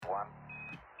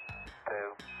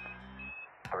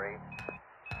3,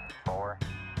 4.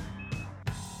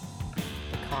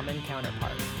 The common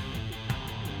counterpart.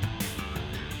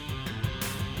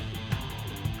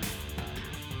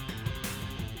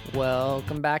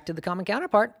 Welcome back to The Common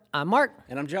Counterpart. I'm Mark.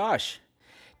 And I'm Josh.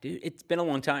 Dude, it's been a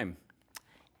long time.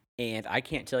 And I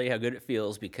can't tell you how good it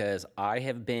feels because I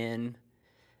have been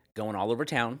going all over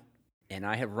town and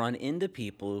I have run into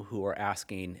people who are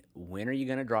asking, when are you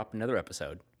going to drop another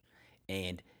episode?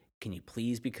 And can you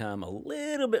please become a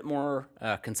little bit more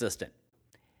consistent?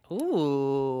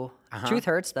 Ooh. Truth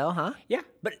hurts though, huh? Yeah,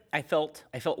 but I felt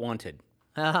wanted.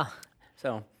 Ah.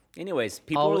 So anyways,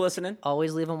 people are listening.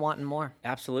 Always leave them wanting more.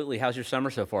 Absolutely. How's your summer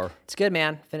so far? It's good,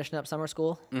 man. Finishing up summer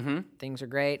school. Mm-hmm. Things are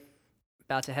great.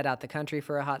 About to head out the country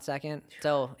for a hot second.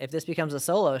 So if this becomes a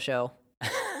solo show,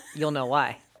 you'll know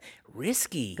why.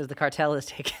 Risky. Because the cartel has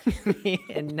taken me,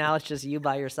 and now it's just you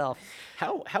by yourself.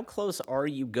 How close are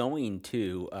you going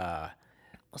to...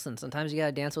 Listen, sometimes you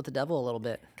gotta dance with the devil a little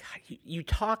bit. God, you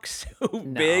talk so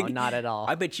big. No, not at all.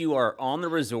 I bet you are on the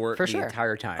resort For the sure.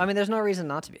 entire time. I mean, there's no reason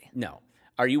not to be. No.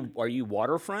 Are you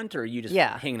waterfront or are you just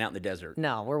hanging out in the desert?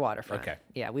 No, we're waterfront. Okay.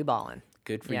 Yeah, we ballin'.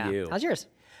 Good for Yeah. you. How's yours?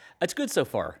 It's good so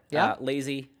far. Yeah?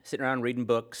 Lazy, sitting around reading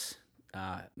books.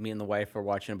 Me and the wife are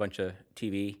watching a bunch of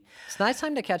TV. It's a nice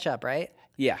time to catch up, right?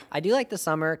 Yeah. I do like the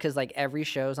summer because like every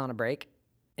show's on a break.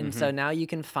 And so now you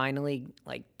can finally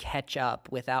like catch up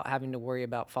without having to worry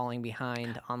about falling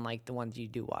behind on like the ones you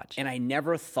do watch. And I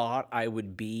never thought I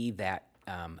would be that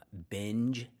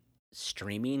binge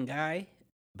streaming guy,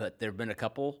 but there have been a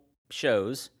couple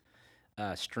shows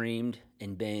streamed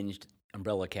and binged.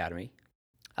 Umbrella Academy.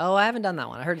 Oh, I haven't done that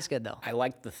one. I heard it's good though. I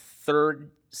like the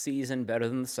third season better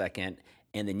than the second.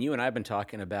 And then you and I have been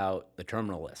talking about the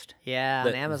Terminal List. Yeah,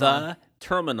 on Amazon. The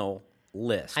Terminal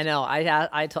List. I know.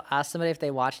 I asked somebody if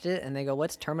they watched it, and they go,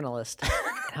 "What's Terminalist?"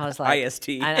 And I was like, IST.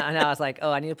 I know. I was like,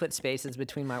 "Oh, I need to put spaces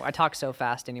between my." I talk so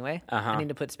fast anyway. Uh-huh. I need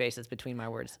to put spaces between my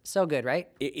words. So good, right?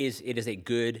 It is a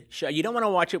good show. You don't want to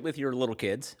watch it with your little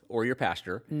kids or your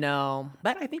pastor. No,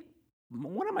 But I think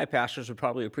one of my pastors would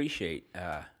probably appreciate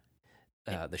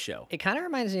the show. it kind of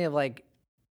reminds me of like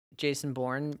Jason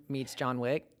Bourne meets John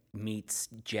Wick. Meets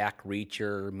Jack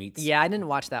Reacher, meets Yeah, I didn't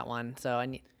watch that one, so I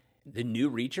need. the new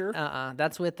Reacher.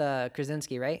 That's with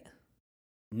Krasinski, right?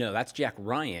 No, that's Jack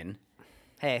Ryan.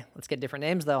 Hey, let's get different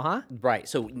names though, huh? Right.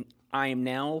 So I am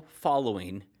now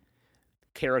following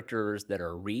characters that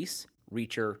are Reese,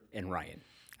 Reacher, and Ryan.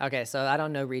 Okay, so I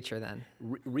don't know Reacher then.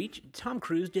 Tom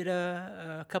Cruise did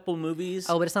a couple movies.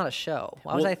 Oh, but it's not a show.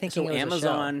 Why was I thinking it was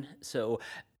Amazon, a show? So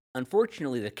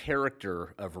unfortunately, the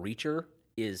character of Reacher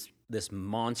is this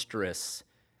monstrous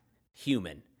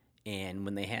human. And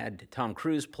when they had Tom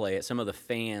Cruise play it, some of the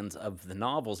fans of the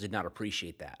novels did not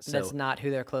appreciate that. So, That's not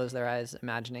who they're close their eyes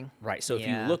imagining. right. So if you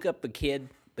Yeah. look up the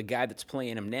guy that's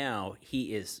playing him now,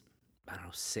 he is, I don't know,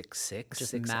 6'6",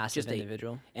 Just a massive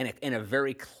individual. and a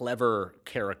very clever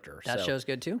character. That so, show's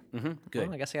good too? good.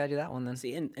 Well, I guess I gotta do that one then.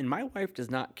 See, and my wife does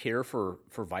not care for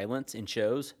violence in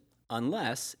shows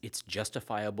unless it's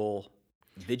justifiable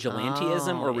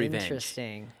vigilantism or revenge.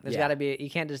 Interesting. There's Yeah. gotta be, you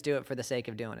can't just do it for the sake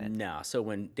of doing it. No. So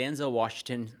when Denzel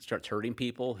Washington starts hurting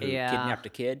people who Yeah. kidnapped a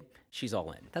kid, she's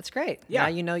all in. That's great. Yeah.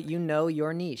 Now you know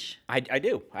your niche. I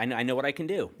do. I know what I can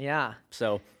do. Yeah.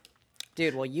 So,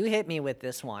 Dude, well, you hit me with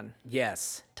this one.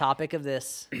 yes. Topic of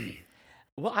this.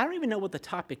 Well, I don't even know what the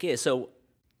topic is. So,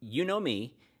 you know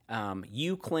me.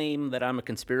 You claim that I'm a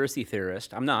conspiracy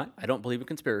theorist. I'm not. I don't believe in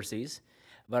conspiracies.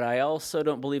 But I also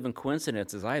don't believe in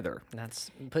coincidences either.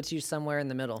 That's puts you somewhere in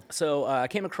the middle. So I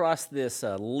came across this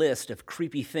list of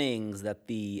creepy things that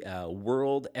the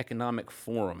World Economic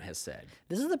Forum has said.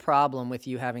 This is the problem with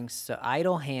you having so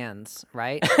idle hands,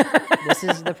 right? This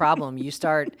is the problem.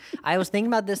 I was thinking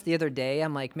about this the other day.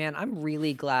 I'm like, man, I'm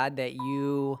really glad that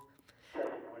you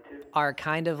are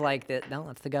kind of like that. No,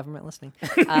 that's the government listening.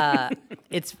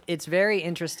 It's very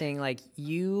interesting. Like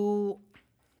you,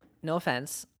 no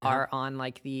offense, are on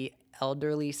like the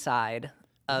elderly side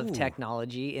of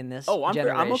technology in this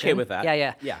generation. I'm okay with that.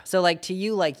 Yeah. Yeah. So like to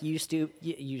you, like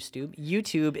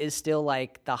YouTube is still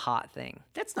like the hot thing.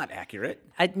 That's not accurate.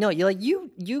 No,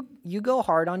 you go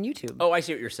hard on YouTube. Oh, I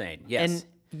see what you're saying. Yes. And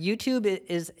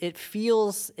YouTube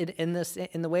feels in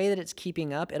the way that it's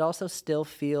keeping up. It also still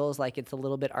feels like it's a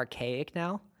little bit archaic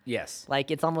now. Yes.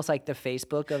 Like it's almost like the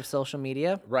Facebook of social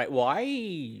media. Right. Well,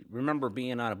 I remember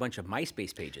being on a bunch of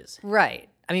MySpace pages. Right.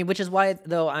 I mean, which is why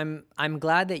though I'm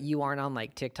glad that you aren't on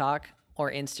like TikTok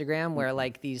or Instagram where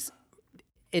like these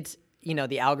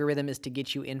the algorithm is to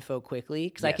get you info quickly.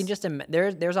 Because I can Yes. just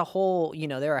there's a whole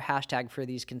there are hashtag for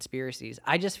these conspiracies.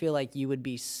 I just feel like you would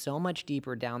be so much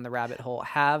deeper down the rabbit hole,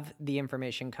 have the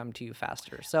information come to you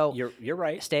faster. So You're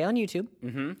right. stay on YouTube.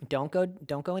 Don't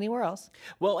go anywhere else.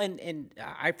 Well, and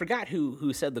I forgot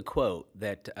who said the quote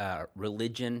that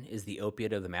religion is the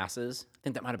opiate of the masses. I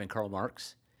think that might have been Karl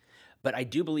Marx. But I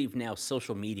do believe now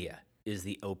social media is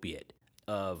the opiate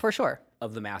of For sure.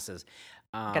 of the masses.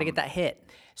 Got to get that hit.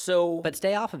 So, But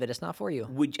stay off of it. It's not for you.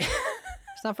 would you,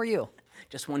 It's not for you.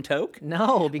 just one toke?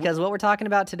 No, because what we're talking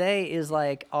about today is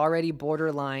like already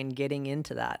borderline getting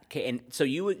into that. Okay, and so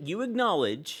you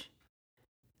acknowledge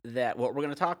that what we're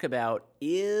going to talk about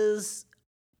is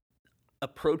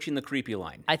approaching the creepy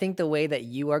line. I think the way that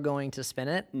you are going to spin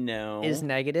it No. is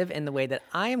negative, and the way that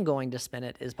I am going to spin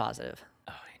it is positive.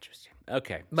 Oh, interesting.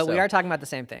 Okay. But we so- are talking about the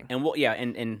same thing. And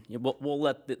we'll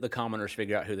let the commoners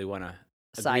figure out who they want to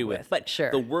agree Side with. with, But sure.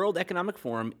 the World Economic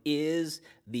Forum is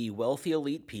the wealthy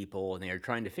elite people, and they are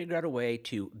trying to figure out a way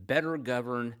to better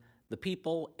govern the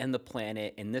people and the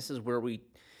planet. And this is where we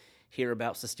hear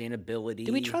about sustainability.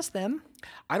 Do we trust them?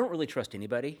 I don't really trust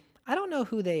anybody. I don't know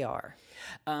who they are.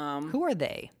 Who are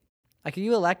they? Like, are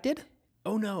you elected?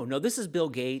 Oh no, this is Bill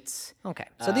Gates. Okay,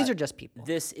 so these are just people.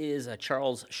 This is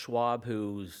Charles Schwab,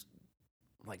 who's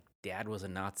like dad was a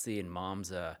Nazi and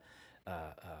mom's oh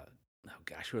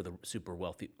gosh, who are the super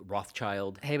wealthy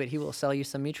Rothschild? Hey, but he will sell you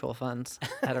some mutual funds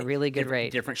at a really good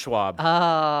rate. Different Schwab. Oh,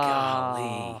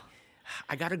 Golly.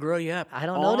 I gotta grow you up. I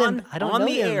don't know them. I don't on know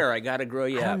the them. air. I gotta grow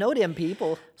you I up. don't know them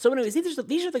people. So, anyways,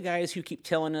 these are the guys who keep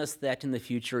telling us that in the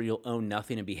future you'll own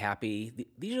nothing and be happy.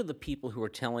 These are the people who are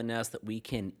telling us that we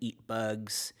can eat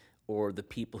bugs, or the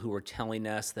people who are telling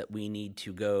us that we need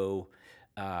to go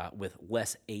with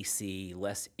less AC,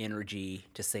 less energy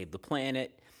to save the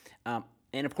planet.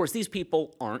 And of course, these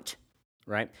people aren't,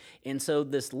 right? And so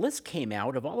this list came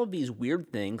out of all of these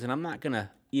weird things, and I'm not going to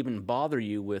even bother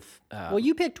you with. Well,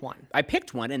 you picked one. I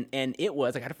picked one, and it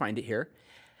was, I got to find it here,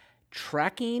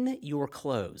 tracking your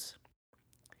clothes.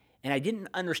 And I didn't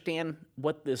understand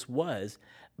what this was,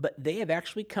 but they have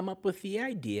actually come up with the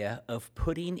idea of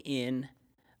putting in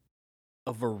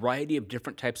a variety of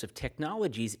different types of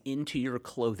technologies into your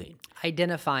clothing.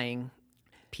 Identifying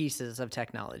pieces of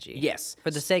technology. Yes. For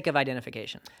the sake of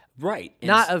identification. Right. And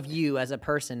Not of you as a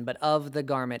person, but of the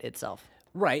garment itself.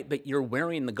 right, but you're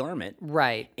wearing the garment.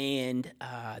 Right. And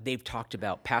they've talked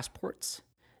about passports.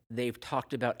 They've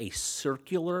talked about a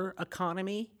circular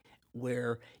economy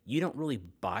where you don't really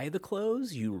buy the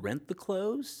clothes, you rent the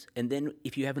clothes, and then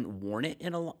if you haven't worn it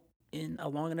in a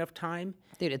long enough time,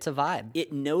 Dude, it's a vibe.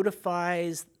 it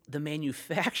notifies the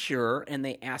manufacturer and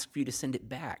they ask for you to send it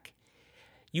back.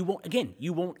 You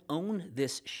won't own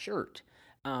this shirt.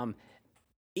 So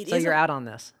you're out on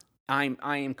this. I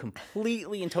am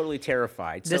completely and totally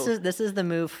terrified. This So- is the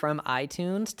move from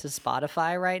iTunes to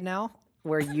Spotify right now,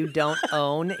 where you don't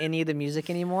own any of the music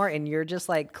anymore, and you're just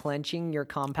like clenching your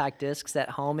compact discs at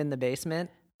home in the basement,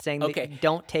 saying, Okay. that,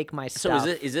 "Don't take my so stuff."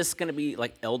 is this going to be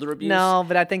like elder abuse? No,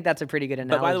 but I think that's a pretty good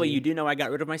analogy. But by the way, you do know I got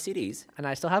rid of my CDs. and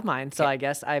I still have mine, so I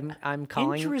guess I'm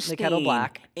calling the kettle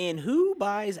black. And who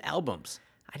buys albums?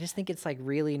 I just think it's like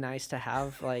really nice to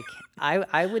have. Like,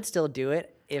 I would still do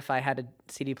it if I had a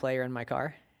CD player in my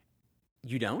car.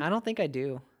 You don't? I don't think I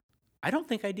do. I don't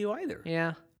think I do either.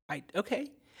 Yeah. Okay.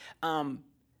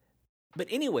 But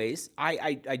anyways,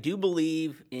 I do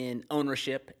believe in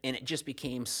ownership, and it just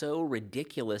became so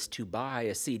ridiculous to buy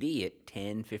a CD at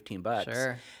 $10-15.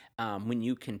 Sure. When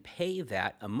you can pay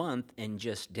that a month and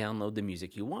just download the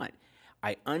music you want.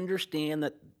 I understand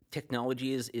that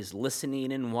technology is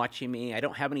listening and watching me. I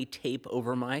don't have any tape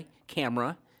over my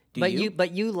camera. Do you?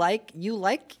 But you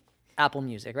like Apple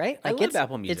Music, right? I Like love it's,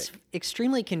 Apple Music. It's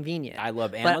extremely convenient. I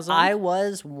love But Amazon. I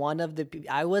was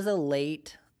I was a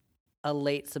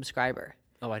late subscriber.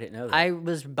 Oh, I didn't know that. I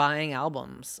was buying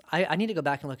albums. I need to go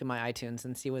back and look at my iTunes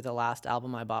and see what the last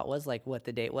album I bought was, like what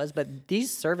the date was. But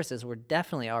these services were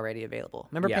definitely already available.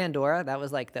 Remember Yeah. Pandora? That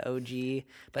was like the OG,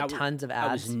 but tons of ads.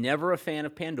 I was never a fan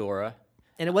of Pandora.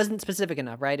 And it wasn't specific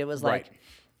enough, right? It was like, Right.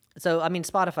 so I mean,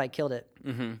 Spotify killed it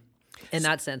in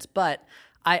that sense. But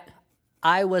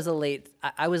I was late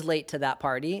to that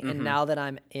party, and now that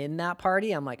I'm in that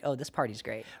party, I'm like, oh, this party's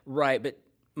great. Right, but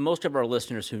most of our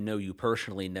listeners who know you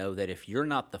personally know that if you're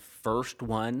not the first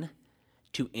one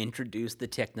to introduce the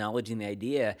technology and the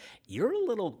idea, you're a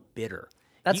little bitter.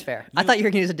 That's fair. I thought you were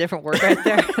going to use a different word right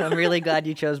there. I'm really glad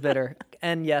you chose bitter.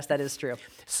 And yes, that is true.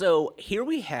 So here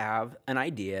we have an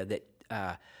idea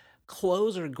that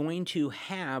clothes are going to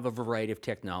have a variety of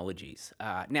technologies.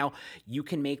 Now, you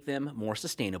can make them more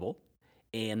sustainable,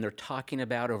 and they're talking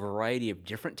about a variety of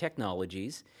different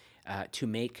technologies. to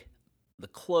make the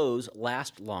clothes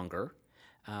last longer.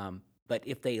 But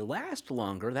if they last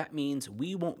longer, that means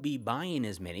we won't be buying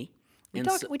as many. We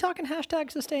talking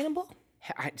hashtag sustainable?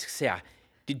 Yeah.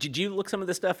 Did you look some of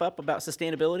this stuff up about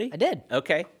sustainability? I did.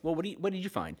 Okay. Well, what did you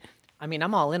find? I mean,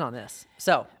 I'm all in on this.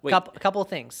 So, Wait. a couple of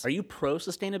things. Are you pro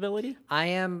sustainability? I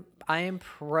am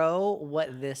pro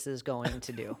what this is going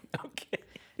to do. Okay.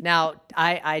 Now,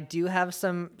 I do have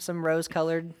some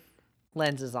rose-colored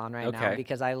lenses on right now Okay.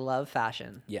 because I love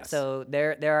fashion. Yes. So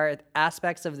there are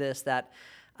aspects of this that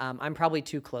I'm probably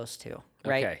too close to,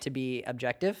 right, Okay. to be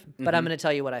objective. But I'm going to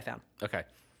tell you what I found. Okay.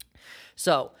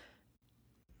 So,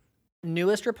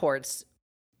 newest reports,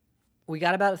 we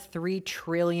got about a $3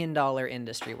 trillion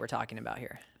industry we're talking about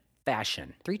here.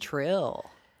 Fashion. 3 trill.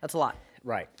 That's a lot.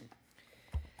 Right.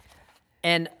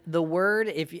 And the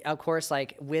word, of course,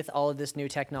 like with all of this new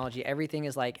technology, everything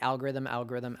is like algorithm,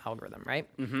 right?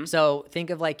 Mm-hmm. So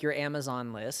think of like your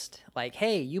Amazon list. Like,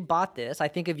 hey, you bought this. I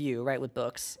think of you, right, with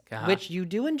books, which you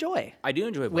do enjoy. I do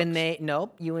enjoy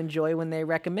books. You enjoy when they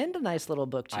recommend a nice little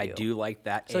book to you. I do like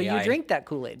that. So you drink that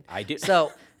Kool-Aid. I do.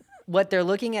 So what they're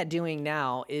looking at doing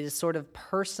now is sort of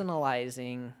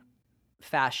personalizing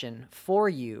fashion for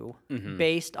you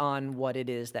based on what it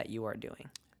is that you are doing.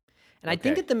 And I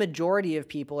think that the majority of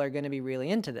people are going to be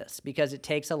really into this because it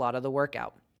takes a lot of the work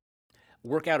out.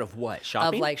 Work out of what?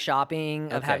 Shopping? Of like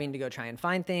shopping, of having to go try and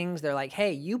find things. They're like,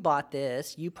 hey, you bought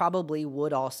this. You probably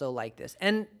would also like this.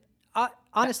 And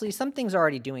honestly, some things are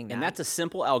already doing that. And that's a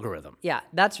simple algorithm. Yeah,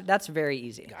 that's very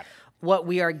easy. Got it. What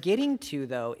we are getting to,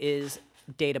 though, is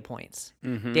data points.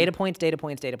 Data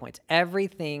points.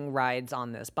 Everything rides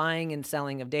on this. Buying and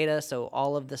selling of data. So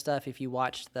all of the stuff, if you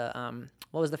watch the,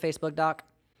 what was the Facebook doc?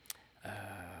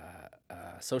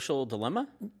 Social Dilemma?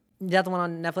 Is that the one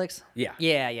on Netflix? Yeah.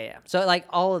 Yeah. So like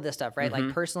all of this stuff, right?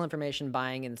 Like personal information,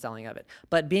 buying and selling of it.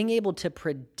 But being able to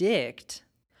predict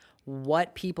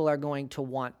what people are going to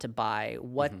want to buy,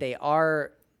 what they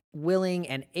are willing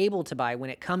and able to buy when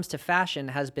it comes to fashion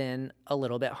has been a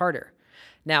little bit harder.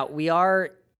 Now,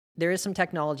 there is some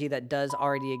technology that does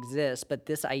already exist, but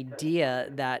this idea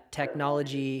that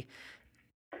technology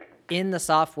in the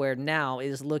software now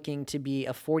is looking to be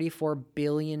a $44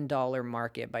 billion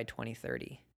market by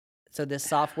 2030. So this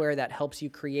software that helps you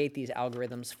create these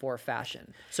algorithms for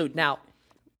fashion. So now,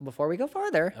 before we go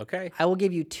farther, I will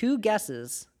give you 2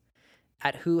 guesses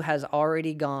at who has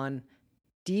already gone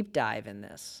deep dive in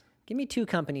this. Give me 2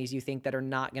 companies you think that are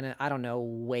not going to,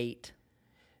 wait.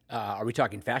 Are we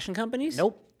talking fashion companies?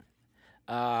 Nope.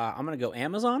 I'm going to go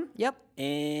Amazon. Yep.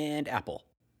 And Apple.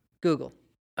 Google.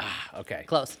 Okay.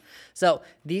 Close. So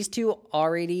these 2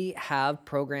 already have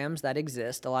programs that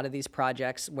exist, a lot of these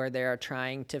projects where they're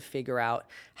trying to figure out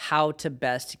how to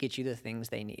best get you the things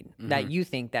they need, that you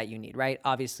think that you need, right?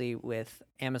 Obviously with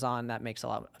Amazon, that makes a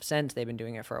lot of sense. They've been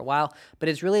doing it for a while, but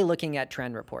it's really looking at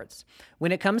trend reports.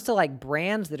 When it comes to like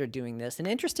brands that are doing this, an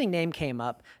interesting name came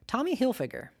up, Tommy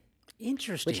Hilfiger.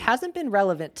 Interesting. Which hasn't been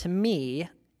relevant to me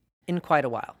in quite a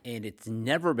while. And it's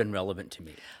never been relevant to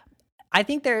me. I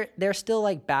think they're still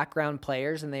like background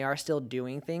players and they are still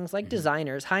doing things like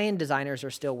designers. High-end designers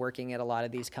are still working at a lot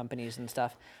of these companies and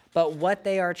stuff. But what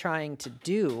they are trying to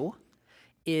do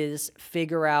is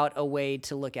figure out a way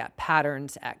to look at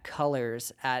patterns, at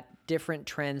colors, at different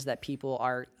trends that people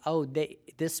are,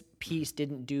 this piece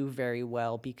didn't do very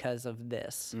well because of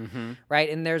this, right?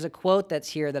 And there's a quote that's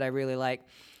here that I really like.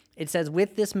 It says,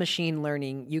 with this machine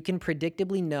learning, you can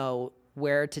predictably know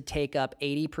where to take up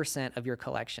 80% of your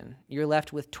collection. You're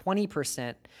left with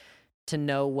 20% to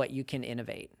know what you can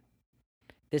innovate.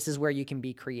 This is where you can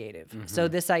be creative. So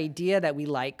this idea that we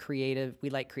like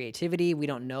creativity, we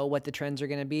don't know what the trends are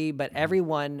going to be, but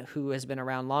everyone who has been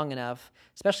around long enough,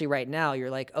 especially right now,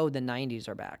 you're like, oh, the 90s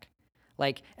are back.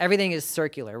 Like everything is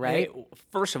circular, right? Hey,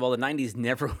 first of all, the 90s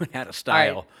never went out of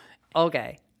style. All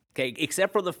right. Okay,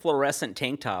 except for the fluorescent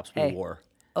tank tops we wore.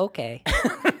 Okay.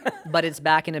 But it's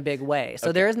back in a big way.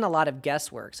 So there isn't a lot of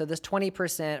guesswork. So this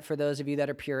 20%, for those of you that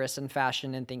are purists in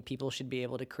fashion and think people should be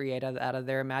able to create out of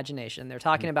their imagination, they're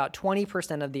talking about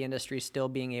 20% of the industry still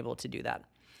being able to do that.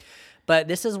 But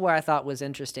this is where I thought was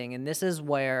interesting, and this is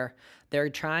where they're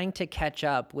trying to catch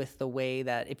up with the way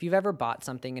that if you've ever bought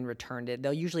something and returned it,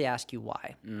 they'll usually ask you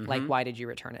why. Like, why did you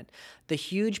return it? The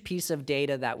huge piece of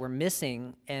data that we're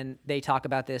missing, and they talk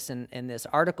about this in this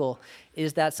article,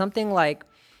 is that something like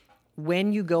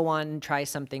when you go on and try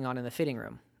something on in the fitting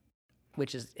room,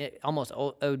 which is almost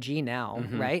OG now,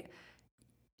 right?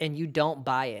 And you don't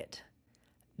buy it,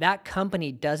 that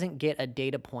company doesn't get a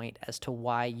data point as to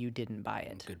why you didn't buy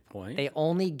it. Good point. They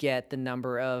only get the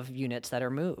number of units that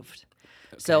are moved.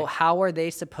 So how are they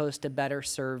supposed to better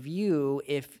serve you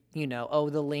if, you know, oh,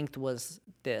 the length was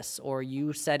this, or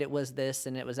you said it was this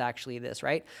and it was actually this,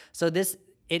 right? So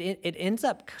it ends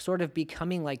up sort of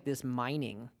becoming like this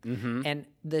mining. And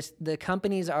the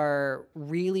companies are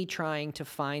really trying to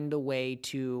find a way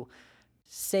to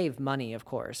save money, of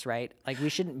course, right? Like we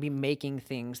shouldn't be making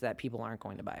things that people aren't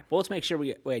going to buy. Well, let's make sure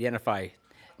we identify,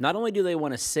 not only do they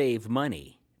want to save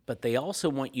money, but they also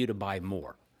want you to buy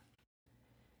more.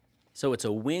 So it's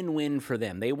a win-win for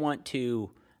them. They want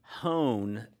to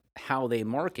hone how they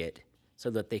market so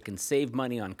that they can save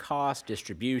money on cost,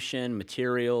 distribution,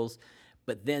 materials.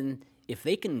 But then if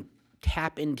they can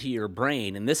tap into your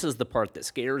brain, and this is the part that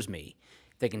scares me,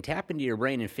 if they can tap into your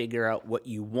brain and figure out what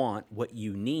you want, what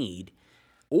you need,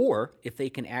 or if they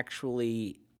can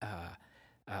actually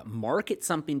market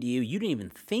something to you you didn't even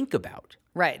think about.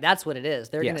 Right, that's what it is.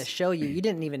 They're going to Yes. show you, you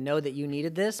didn't even know that you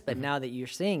needed this, but now that you're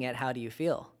seeing it, how do you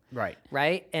feel? Right.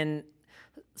 Right? And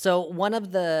so one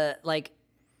of the, like,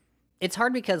 it's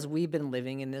hard because we've been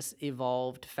living in this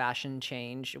evolved fashion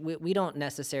change. We don't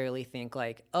necessarily think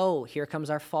like, oh, here comes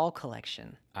our fall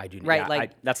collection. I do. Right, Yeah,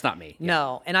 like- that's not me.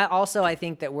 No. And I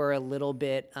think that we're a little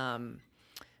bit kind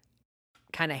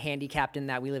of handicapped in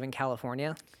that we live in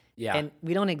California. Yeah. And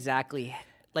we don't exactly,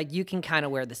 like, you can kind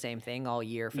of wear the same thing all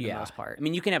year for the Yeah. most part. I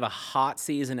mean, you can have a hot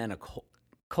season and a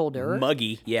Colder.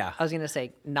 muggy. Yeah. I was going to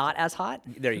say not as hot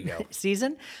There you go.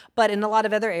 season. But in a lot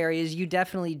of other areas, you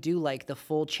definitely do like the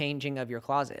full changing of your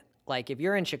closet. Like if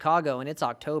you're in Chicago and it's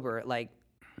October, like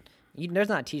there's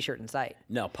not a t-shirt in sight.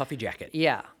 No, puffy jacket.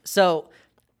 Yeah. So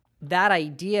that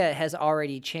idea has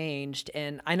already changed.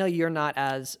 And I know you're not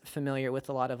as familiar with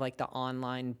a lot of like the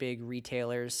online big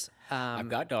retailers. I've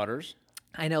got daughters.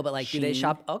 I know, but like, do they Shein.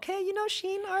 shop? Okay, you know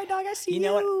Shein. All right, dog, I see you. You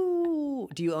know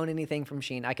what? Do you own anything from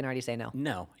Shein? I can already say no.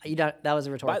 No. You don't, that was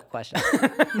a rhetorical question.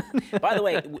 By the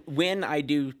way, when I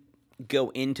do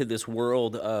go into this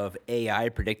world of AI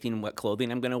predicting what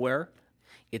clothing I'm going to wear,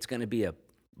 it's going to be a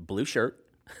blue shirt,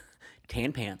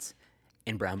 tan pants,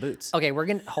 and brown boots. Okay, we're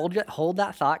gonna hold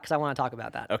that thought because I want to talk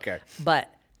about that. Okay.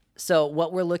 But so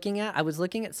what we're looking at, I was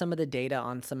looking at some of the data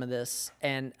on some of this,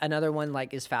 and another one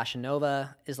like is Fashion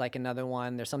Nova is like another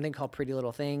one. There's something called Pretty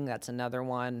Little Thing. That's another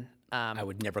one. I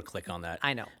would never click on that.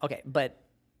 I know. Okay, but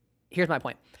here's my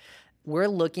point. We're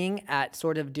looking at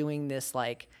sort of doing this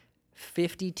like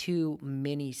 52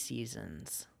 mini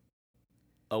seasons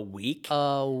A week?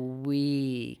 a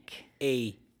week.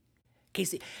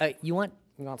 Casey, You want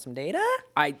some data?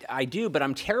 I do, but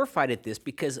I'm terrified at this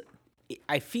because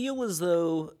I feel as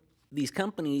though these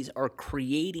companies are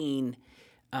creating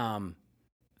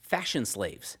fashion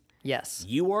slaves. Yes.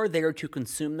 You are there to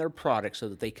consume their product so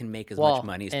that they can make as much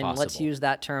money as and possible. let's use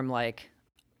that term like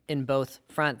in both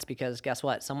fronts because guess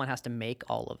what? Someone has to make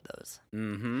all of those.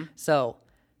 Mm-hmm. So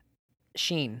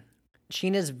Shein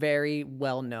is very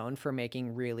well known for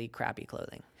making really crappy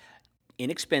clothing.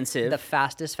 Inexpensive. The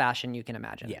fastest fashion you can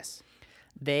imagine. Yes.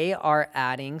 They are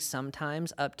adding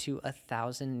sometimes up to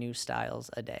 1,000 new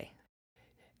styles a day.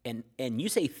 And you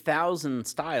say 1,000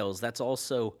 styles, that's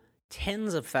also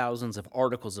tens of thousands of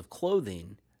articles of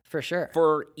clothing For sure.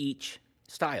 for each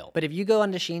style. But if you go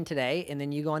onto Shein today and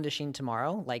then you go onto Shein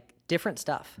tomorrow, like different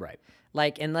stuff. Right.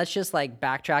 Like, and let's just like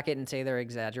backtrack it and say they're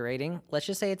exaggerating. Let's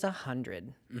just say it's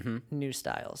 100 new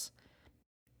styles.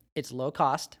 It's low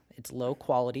cost. It's low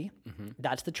quality.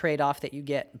 That's the trade-off that you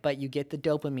get, but you get the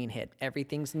dopamine hit.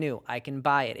 Everything's new. I can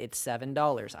buy it. It's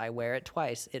 $7. I wear it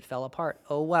twice. It fell apart.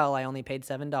 Oh, well, I only paid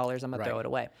 $7. I'm going to throw Right. it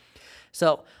away.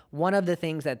 So one of the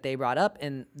things that they brought up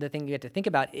and the thing you have to think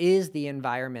about is the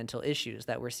environmental issues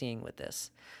that we're seeing with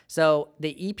this. So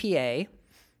the EPA,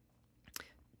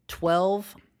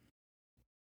 12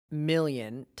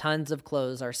 million tons of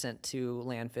clothes are sent to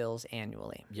landfills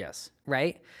annually, Yes.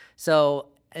 right? So,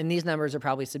 and these numbers are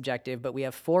probably subjective, but we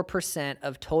have 4%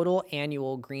 of total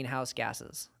annual greenhouse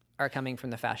gases are coming from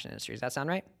the fashion industry. Does that sound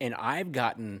right? And I've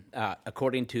gotten,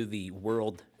 according to the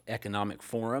World Economic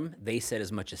Forum, they said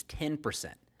as much as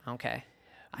 10%. Okay.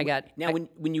 Now,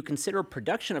 when you consider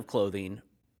production of clothing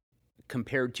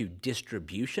compared to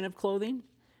distribution of clothing,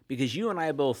 because you and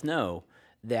I both know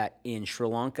that in Sri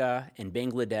Lanka and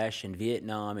Bangladesh and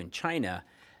Vietnam and China,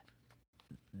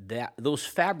 that those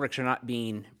fabrics are not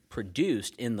being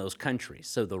produced in those countries.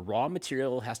 So the raw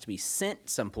material has to be sent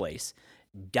someplace,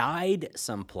 dyed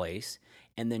someplace,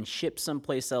 and then shipped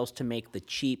someplace else to make the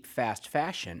cheap, fast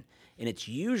fashion. And it's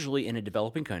usually in a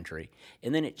developing country.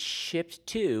 And then it's shipped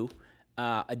to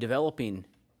a developing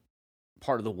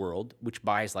part of the world, which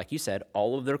buys, like you said,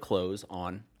 all of their clothes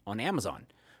on Amazon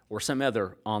or some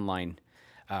other online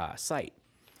site.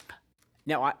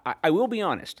 Now, I will be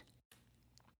honest.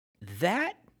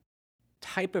 That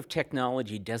type of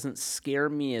technology doesn't scare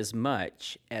me as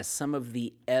much as some of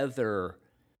the other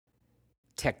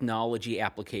technology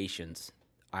applications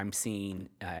I'm seeing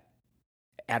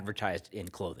advertised in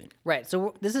clothing. Right.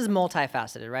 So this is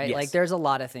multifaceted, right? Yes. Like there's a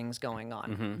lot of things going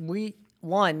on.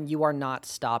 You are not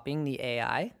stopping the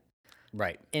AI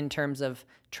Right. in terms of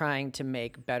trying to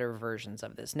make better versions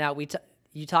of this. Now,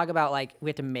 you talk about like we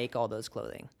have to make all those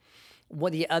clothing.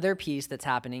 What the other piece that's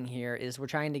happening here is we're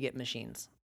trying to get machines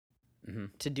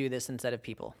to do this instead of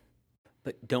people.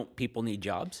 But don't people need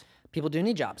jobs? People do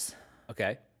need jobs,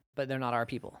 Okay. but they're not our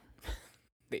people.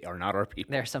 They are not our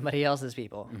people. They're somebody else's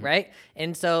people, right?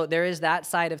 And so there is that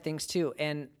side of things too.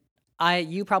 And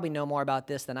you probably know more about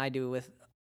this than I do with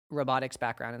robotics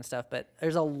background and stuff, but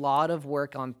there's a lot of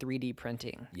work on 3D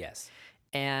printing. Yes.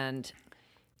 And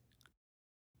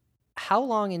how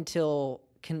long until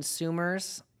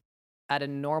consumers at a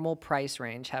normal price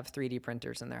range have 3D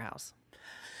printers in their house?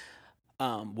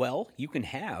 Well, you can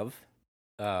have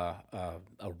a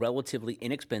relatively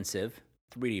inexpensive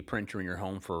 3D printer in your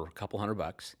home for a couple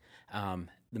 $100.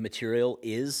 The material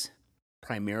is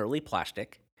primarily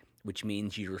plastic, which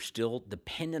means you're still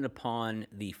dependent upon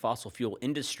the fossil fuel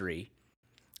industry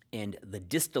and the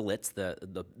distillates,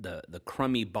 the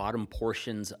crummy bottom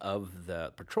portions of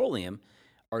the petroleum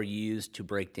are used to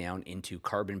break down into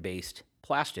carbon-based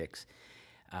plastics.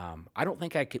 I don't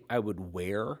think I would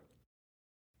wear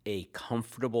a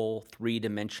comfortable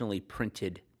 3-dimensionally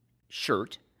printed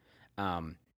shirt.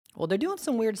 Well, they're doing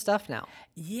some weird stuff now.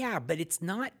 Yeah, but it's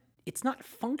not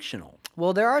functional.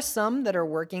 Well, there are some that are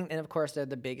working, and of course, they're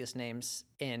the biggest names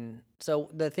in. So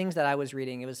the things that I was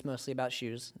reading, it was mostly about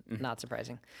shoes, not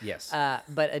surprising. Yes.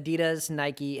 But Adidas,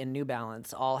 Nike, and New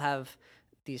Balance all have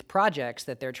these projects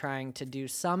that they're trying to do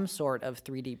some sort of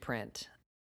 3D print.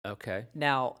 Okay.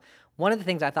 Now, one of the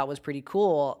things I thought was pretty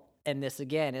cool, and this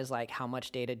again is like, how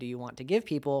much data do you want to give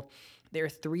people? They're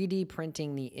 3D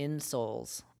printing the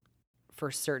insoles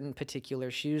for certain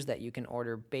particular shoes that you can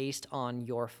order based on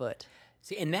your foot.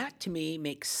 See, and that to me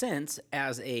makes sense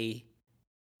as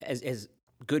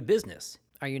good business.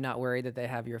 Are you not worried that they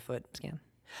have your foot scan?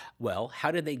 Well,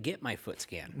 how did they get my foot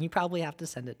scan? You probably have to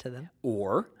send it to them.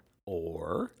 Or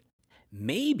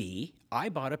maybe I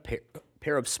bought a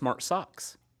pair of smart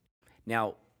socks.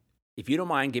 Now, if you don't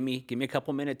mind, give me a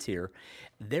couple minutes here.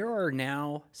 There are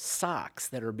now socks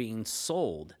that are being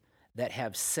sold that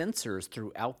have sensors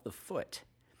throughout the foot.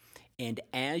 And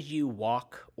as you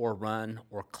walk or run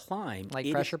or climb...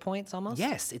 Like pressure points almost?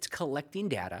 Yes, it's collecting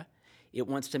data. It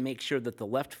wants to make sure that the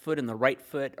left foot and the right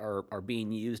foot are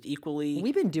being used equally.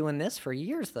 We've been doing this for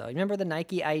years, though. Remember the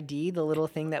Nike ID, the little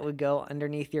thing that would go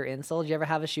underneath your insole? Did you ever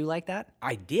have a shoe like that?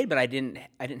 I did, but I didn't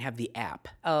have the app.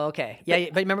 Oh, okay. Yeah,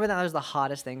 but remember that was the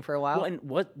hottest thing for a while?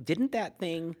 Well, and didn't that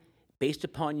thing, based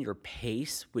upon your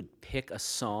pace, would pick a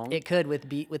song? It could with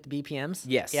BPMs?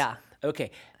 Yes. Yeah.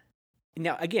 Okay.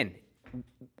 Now, again,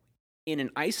 in an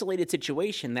isolated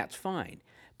situation, that's fine.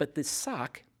 But the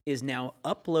sock is now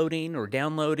uploading or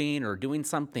downloading or doing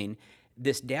something,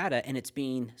 this data, and it's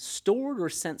being stored or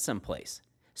sent someplace.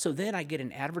 So then I get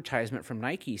an advertisement from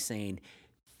Nike saying,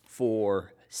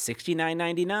 for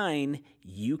 $69.99,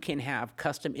 you can have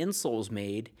custom insoles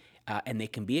made, and they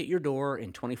can be at your door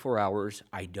in 24 hours.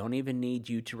 I don't even need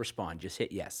you to respond. Just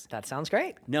hit yes. That sounds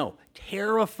great. No,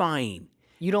 terrifying.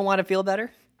 You don't want to feel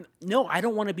better? No, I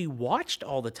don't want to be watched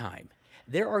all the time.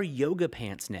 There are yoga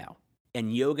pants now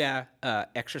and yoga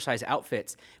exercise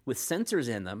outfits with sensors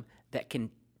in them that can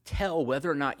tell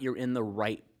whether or not you're in the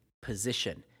right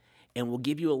position and will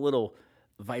give you a little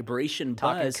vibration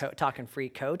buzz. Talking free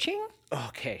coaching?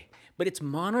 Okay, but it's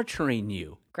monitoring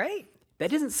you. Great.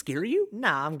 That doesn't scare you?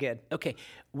 Nah, I'm good. Okay,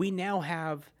 we now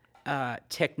have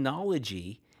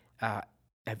technology. Are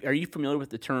you familiar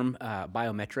with the term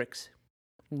biometrics?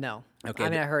 No. Okay, I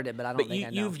mean, I heard it, but I don't think I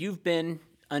know. You've been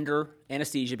under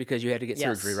anesthesia because you had to get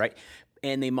surgery, right?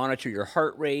 And they monitor your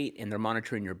heart rate and they're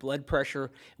monitoring your blood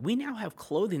pressure. We now have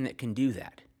clothing that can do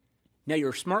that. Now,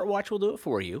 your smartwatch will do it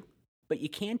for you, but you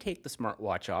can take the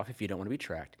smartwatch off if you don't want to be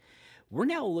tracked. We're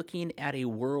now looking at a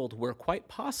world where quite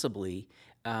possibly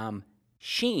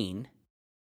Shein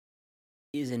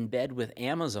is in bed with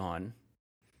Amazon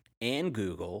and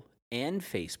Google and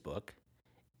Facebook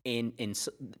and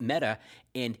Meta,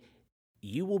 and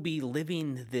you will be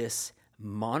living this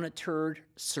monitored,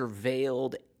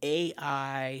 surveilled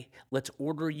AI. Let's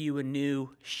order you a new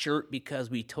shirt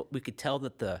because we could tell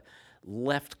that the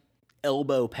left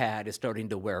elbow pad is starting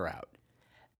to wear out.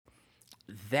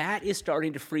 That is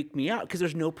starting to freak me out because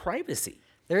there's no privacy.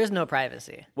 There is no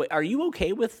privacy. Wait, are you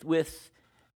okay with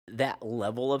that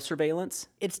level of surveillance?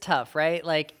 It's tough, right?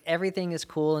 Like everything is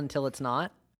cool until it's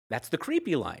not. That's the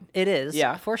creepy line. It is,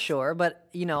 Yeah. for sure. But,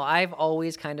 you know, I've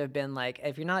always kind of been like,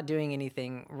 if you're not doing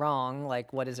anything wrong,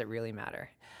 like, what does it really matter?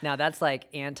 Now, that's like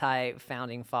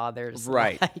anti-founding fathers.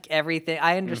 Right. Like, everything.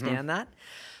 I understand that.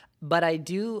 But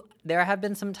there have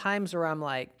been some times where I'm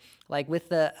like with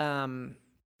the,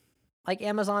 like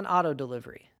Amazon auto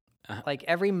delivery. Like,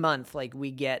 every month, like,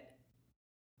 we get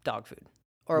dog food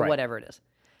or Right. whatever it is.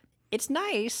 It's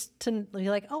nice to be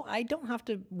like, oh, I don't have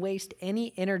to waste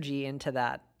any energy into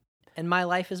that. And my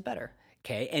life is better.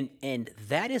 Okay, and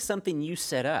that is something you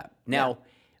set up. Now,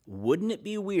 wouldn't it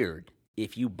be weird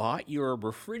if you bought your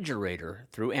refrigerator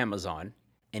through Amazon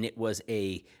and it was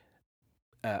a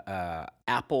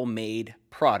Apple-made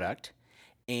product,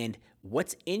 and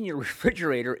what's in your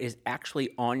refrigerator is actually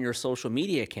on your social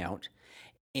media account,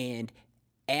 and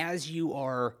as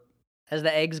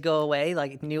the eggs go away,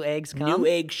 like new eggs come. new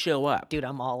eggs show up. Dude,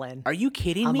 I'm all in. Are you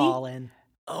kidding I'm me? all in.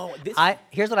 Oh, this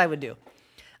Here's what I would do.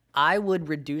 I would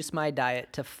reduce my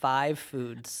diet to 5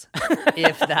 foods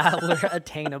if that were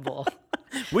attainable.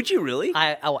 Would you really?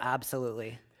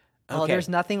 Absolutely. Oh, Okay. there's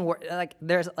nothing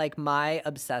there's like my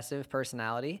obsessive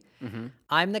personality. Mm-hmm.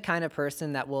 I'm the kind of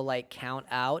person that will like count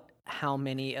out how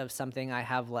many of something I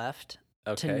have left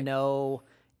Okay. to know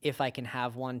if I can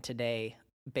have one today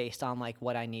based on like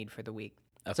what I need for the week.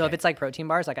 So if Okay. it's like protein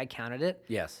bars, like I counted it.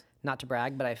 Yes. Not to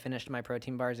brag, but I finished my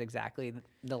protein bars exactly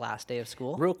the last day of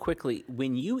school. Real quickly,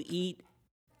 when you eat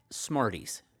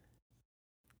Smarties,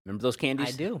 remember those candies?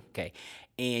 I do. Okay.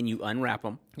 And you unwrap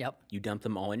them, Yep. you dump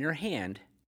them all in your hand.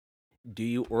 Do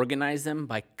you organize them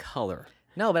by color?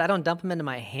 No, but I don't dump them into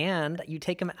my hand. You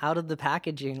take them out of the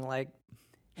packaging like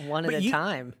one at a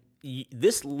time.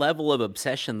 This level of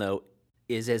obsession, though,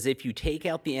 is as if you take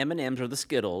out the M&Ms or the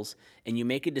Skittles and you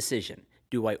make a decision.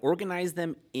 Do I organize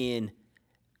them in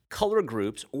color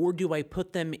groups, or do I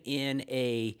put them in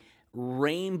a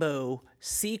rainbow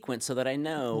sequence so that I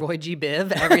know? Roy G.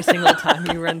 Biv every single time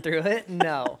you run through it?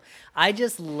 No. I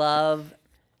just love,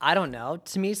 I don't know.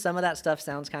 To me, some of that stuff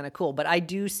sounds kind of cool, but I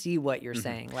do see what you're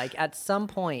saying. Like at some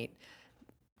point,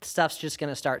 stuff's just going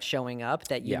to start showing up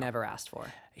that you Yeah. never asked for.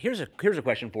 Here's a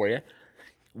question for you.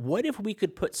 What if we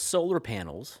could put solar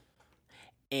panels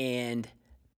and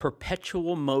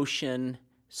perpetual motion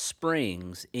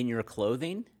springs in your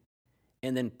clothing,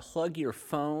 and then plug your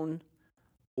phone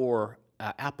or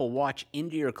Apple Watch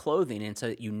into your clothing, and so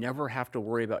that you never have to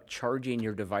worry about charging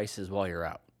your devices while you're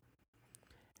out?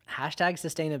 Hashtag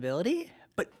sustainability?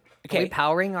 But Are we okay,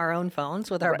 powering our own phones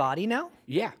with our body now?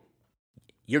 yeah,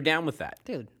 you're down with that?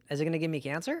 Dude, is it going to give me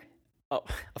cancer? Oh,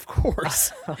 of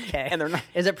course. Okay. And they're not.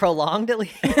 Is it prolonged at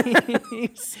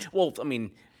least? Well, I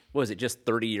mean, what was it just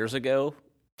 30 years ago?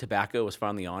 Tobacco was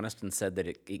finally honest and said that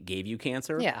it gave you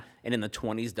cancer. Yeah. And in the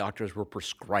 20s, doctors were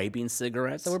prescribing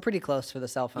cigarettes. So we're pretty close for the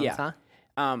cell phones, Yeah.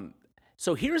 huh?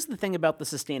 So here's the thing about the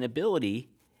sustainability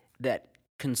that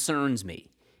concerns me.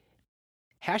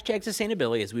 Hashtag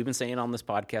sustainability, as we've been saying on this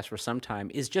podcast for some time,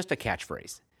 is just a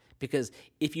catchphrase. Because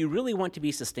if you really want to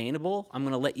be sustainable, I'm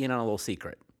going to let you in on a little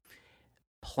secret.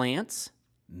 Plants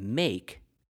make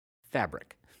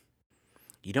fabric.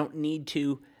 You don't need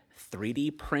to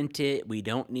 3D print it. We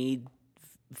don't need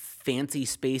fancy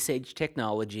space age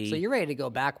technology. So you're ready to go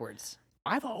backwards.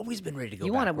 I've always been ready to go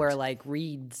You want to wear backwards. like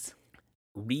reeds.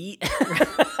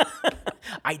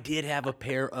 I did have a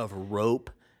pair of rope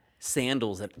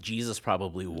sandals that Jesus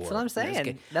probably wore. That's what I'm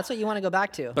saying. That's what you want to go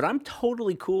back to. But I'm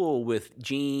totally cool with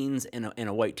jeans and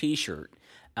a white T-shirt.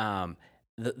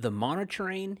 The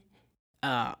monitoring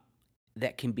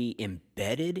that can be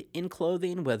embedded in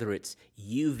clothing, whether it's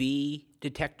UV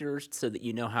detectors so that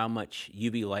you know how much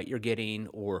UV light you're getting,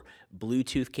 or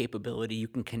Bluetooth capability, you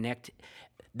can connect.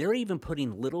 They're even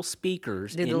putting little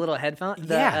speakers. Dude, in, the little headphone,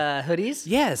 Yeah. hoodies?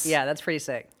 Yes. Yeah, that's pretty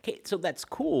sick. Okay, so that's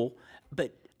cool,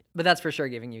 but But that's for sure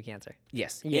giving you cancer.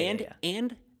 yes, Yeah,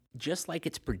 and just like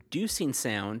it's producing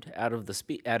sound out of the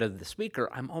speaker,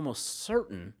 I'm almost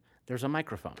certain there's a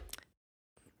microphone.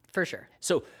 For sure.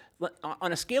 So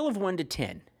on a scale of 1 to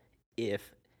 10,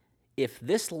 if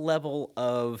this level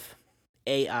of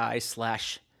AI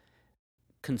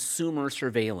 / consumer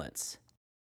surveillance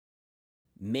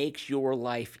makes your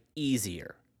life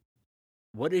easier,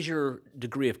 what is your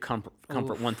degree of comfort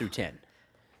 1 through 10?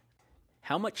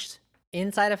 How much?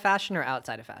 Inside of fashion or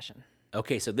outside of fashion?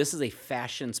 Okay, so this is a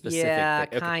fashion specific Yeah, thing.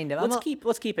 Okay, kind of.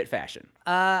 Let's keep it fashion.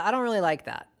 I don't really like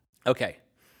that. Okay.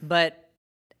 But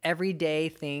everyday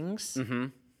things, Mm-hmm.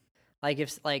 like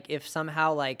if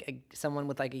somehow like someone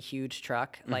with like a huge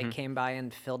truck Mm-hmm. like came by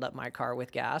and filled up my car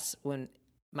with gas when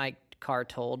my car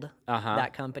told Uh-huh.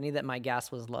 that company that my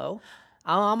gas was low,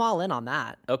 I'm all in on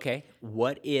that. Okay.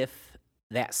 What if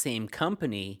that same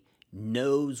company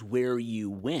knows where you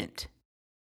went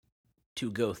to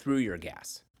go through your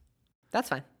gas. That's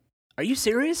fine. Are you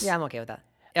serious? Yeah, I'm okay with that.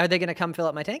 Are they going to come fill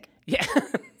up my tank? Yeah.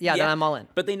 Yeah, then I'm all in.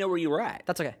 But they know where you were at.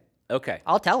 That's okay. Okay.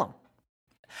 I'll tell them.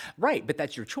 Right, but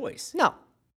that's your choice. No.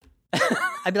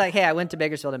 I'd be like, hey, I went to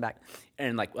Bakersfield and back.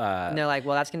 And like, And they're like,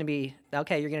 well, that's going to be,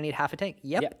 okay, you're going to need half a tank.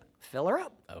 Yep. Fill her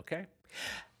up. okay.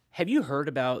 Have you heard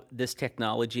about this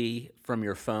technology from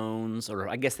your phones? Or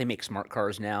I guess they make smart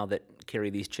cars now that carry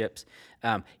these chips.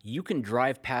 You can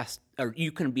drive past, or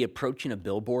you can be approaching a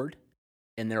billboard,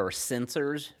 and there are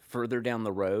sensors further down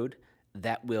the road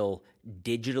that will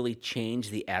digitally change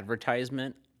the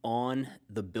advertisement on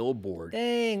the billboard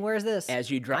Dang, where's this? as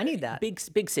you drive. I need that.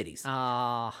 Big cities.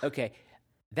 Ah, Okay,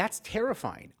 that's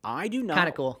terrifying. I do not. kind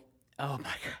of cool. Oh my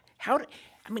god!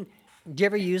 I mean, Do you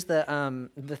ever use the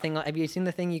thing? Have you seen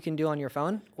the thing you can do on your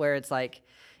phone where it's like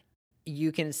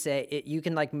you can say you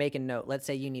can like make a note. Let's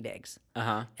say you need eggs,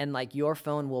 and like your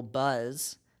phone will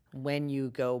buzz when you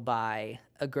go by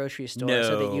a grocery store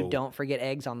so that you No. don't forget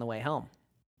eggs on the way home.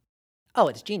 Oh,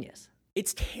 it's genius.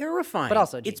 it's terrifying. But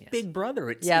also it's genius. Big Brother.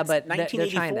 It's Yeah, it's but they're trying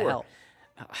to 1984. help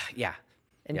Yeah.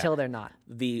 until they're not.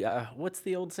 The what's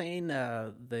the old saying?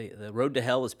 The road to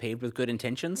hell is paved with good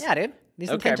intentions. Yeah, dude. These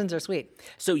Okay. intentions are sweet.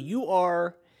 So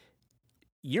you're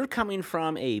coming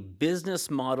from a business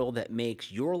model that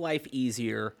makes your life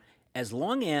easier as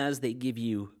long as they give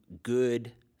you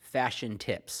good fashion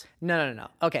tips. No.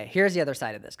 Okay, here's the other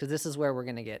side of this because this is where we're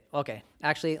gonna get. Okay,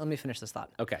 actually, let me finish this thought.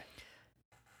 Okay.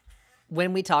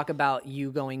 When we talk about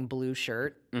you going blue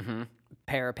shirt,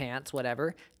 pair of pants,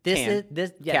 whatever, this Tan. is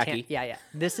this yeah Khaki. yeah.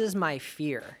 This is my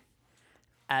fear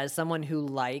as someone who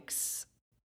likes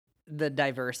the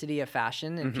diversity of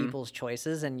fashion and people's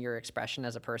choices and your expression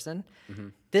as a person.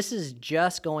 This is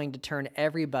just going to turn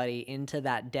everybody into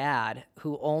that dad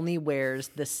who only wears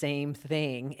the same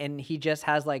thing and he just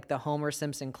has like the Homer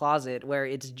Simpson closet where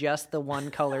it's just the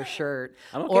one color shirt.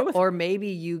 I'm okay with or maybe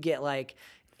you get like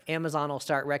Amazon will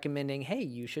start recommending, hey,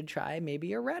 you should try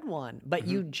maybe a red one, but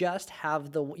you just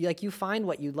have like you find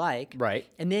what you like, Right.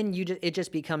 And then it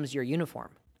just becomes your uniform,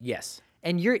 Yes,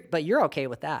 and you're okay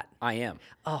with that. I am.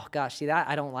 Oh gosh, see that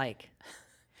I don't like.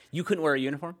 You couldn't wear a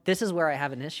uniform? This is where I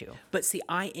have an issue. But see,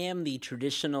 I am the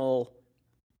traditional.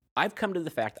 I've come to the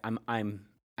fact I'm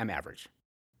average,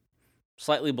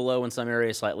 slightly below in some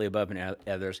areas, slightly above in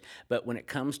others. But when it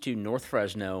comes to North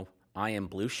Fresno, I am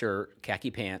blue shirt,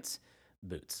 khaki pants,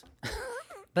 boots.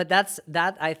 But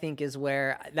that I think is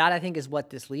what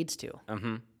this leads to.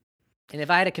 Mm-hmm. And if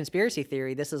I had a conspiracy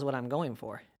theory, this is what I'm going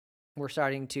for. We're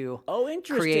starting to Oh,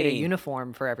 interesting. create a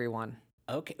uniform for everyone.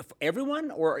 Okay, for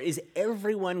everyone, or is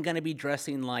everyone going to be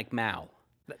dressing like Mao?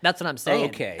 That's what I'm saying.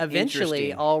 Okay, Eventually,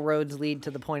 interesting. all roads lead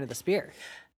to the point of the spear.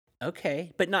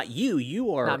 Okay, but not you.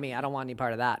 You are Not me. I don't want any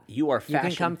part of that. You are You can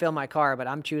fashion. come fill my car, but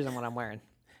I'm choosing what I'm wearing.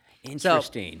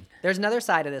 Interesting. There's another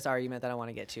side of this argument that I want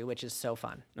to get to, which is so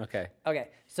fun. Okay. Okay,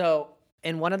 so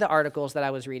in one of the articles that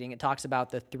I was reading, it talks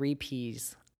about the 3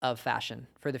 Ps of fashion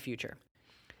for the future.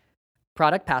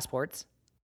 Product passports,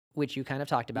 which you kind of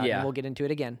talked about, Yeah. and we'll get into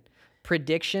it again.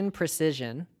 Prediction,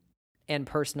 precision, and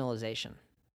personalization.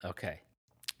 Okay.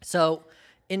 So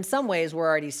in some ways, we're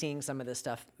already seeing some of this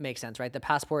stuff make sense, right? The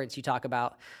passports you talk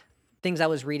about, things I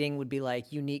was reading would be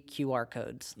like unique QR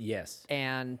codes Yes.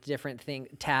 and different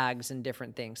tags and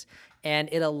different things. And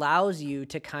it allows you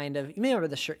to kind of, you remember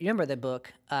you remember the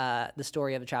book, The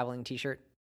Story of a Traveling T-Shirt?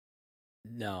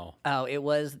 No. Oh, it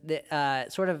was the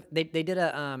sort of, they did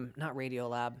a, not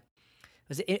Radiolab.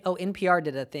 NPR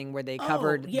did a thing where they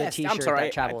covered yes. the T-shirt I'm sorry. that I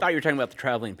traveled. thought you were talking about the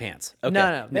traveling pants. Okay.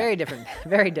 No, very different,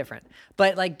 very different.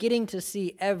 But like getting to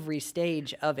see every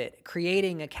stage of it,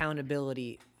 creating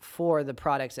accountability for the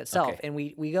products itself. Okay. And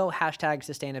we go hashtag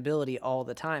sustainability all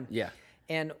the time. Yeah.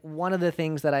 And one of the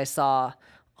things that I saw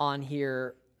on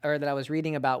here, or that I was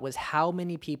reading about, was how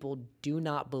many people do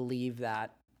not believe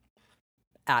that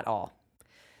at all.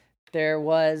 There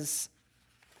was,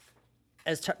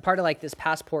 as part of like this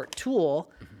passport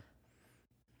tool,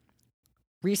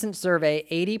 recent survey,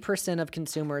 80% of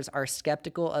consumers are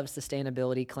skeptical of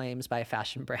sustainability claims by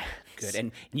fashion brands. Good.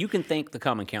 And you can thank the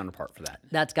common counterpart for that.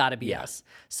 That's got to be us.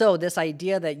 So this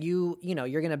idea that you're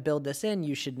going to build this in,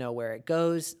 you should know where it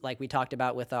goes, like we talked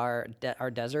about with our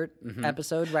desert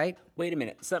episode, right? Wait a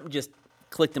minute. Something just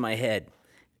clicked in my head.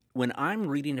 When I'm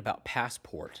reading about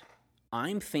passport,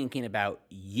 I'm thinking about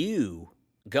you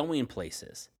going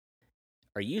places.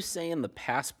 Are you saying the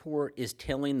passport is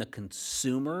telling the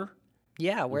consumer?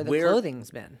 Yeah, where the Where-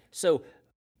 clothing's been. So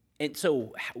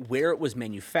where it was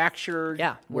manufactured?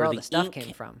 Yeah, where all the the stuff ink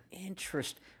came from.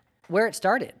 Interest. where it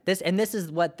started. This is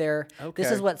what this Okay.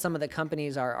 is what some of the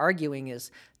companies are arguing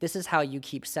is this is how you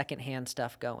keep secondhand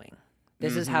stuff going.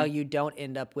 This is how you don't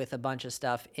end up with a bunch of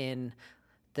stuff in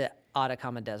the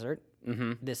Atacama Desert.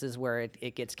 This is where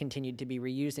it gets continued to be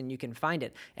reused and you can find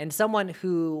it. And someone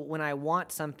who, when I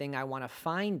want something, I want to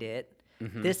find it,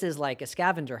 this is like a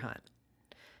scavenger hunt.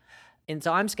 And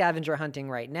so I'm scavenger hunting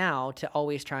right now to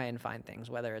always try and find things,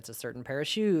 whether it's a certain pair of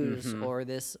shoes or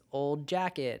this old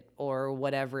jacket or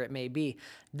whatever it may be.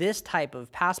 This type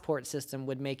of passport system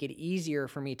would make it easier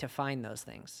for me to find those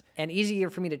things and easier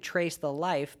for me to trace the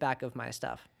life back of my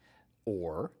stuff.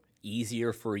 Or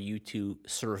easier for you to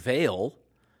surveil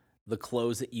the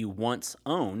clothes that you once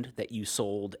owned that you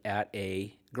sold at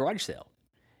a garage sale.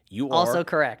 You are Also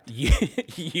correct. You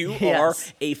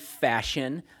Yes. are a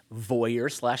fashion voyeur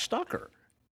 / stalker.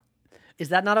 Is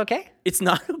that not okay? It's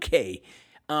not okay.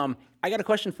 I got a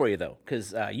question for you though,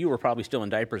 because you were probably still in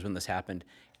diapers when this happened.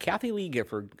 Kathy Lee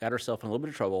Gifford got herself in a little bit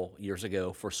of trouble years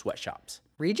ago for sweatshops.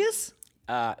 Regis?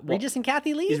 Well, Regis and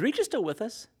Kathy Lee? Is Regis still with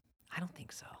us? I don't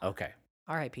think so. Okay.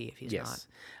 R.I.P. if he's Yes.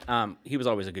 not. He was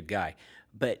always a good guy.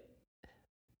 But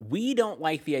we don't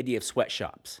like the idea of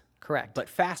sweatshops. Correct. But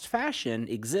fast fashion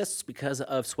exists because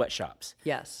of sweatshops.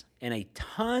 yes. And a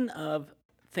ton of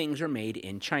things are made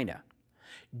in China.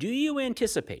 Do you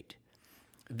anticipate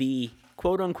the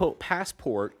quote unquote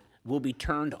passport will be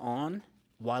turned on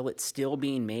while it's still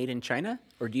being made in China?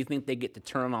 Or do you think they get to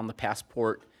turn on the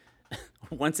passport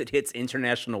once it hits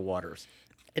international waters?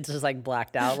 It's just like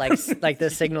blacked out, like the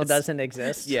signal doesn't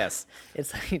exist. Yes.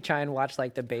 It's like you try and watch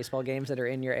like the baseball games that are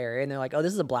in your area, and they're like, "Oh,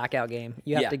 this is a blackout game.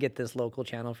 You have Yeah. to get this local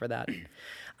channel for that."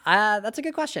 That's a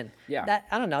good question. Yeah.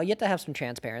 I don't know. You have to have some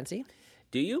transparency.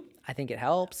 Do you? I think it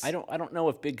helps. I don't know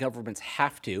if big governments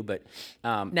have to, but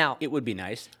Now- it would be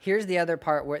nice. Here's the other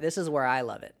part where this is where I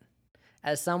love it.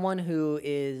 As someone who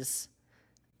is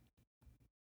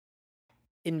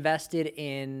invested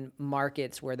in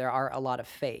markets where there are a lot of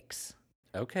fakes,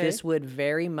 Okay. this would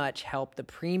very much help the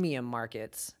premium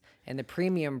markets and the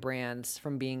premium brands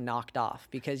from being knocked off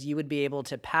because you would be able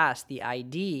to pass the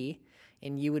ID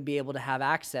and you would be able to have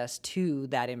access to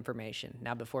that information.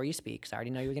 Now, before you speak, 'cause I already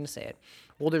know you were going to say it.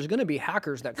 Well, there's going to be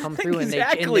hackers that come through and they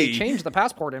Exactly. change the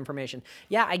passport information.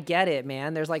 Yeah, I get it,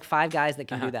 man. There's like 5 guys that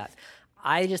can do that.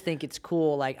 I just think it's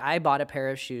cool. Like, I bought a pair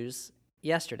of shoes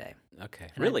yesterday. Okay.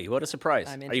 Really? What a surprise.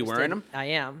 I'm Are you wearing them? I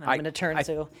am. I'm I- going to turn I-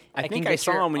 so I I can think get I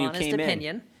saw your 'em when you honest came in.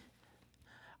 opinion.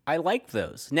 I like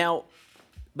those. Now,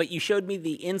 but you showed me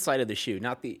the inside of the shoe,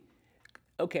 not the.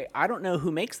 Okay, I don't know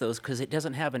who makes those because it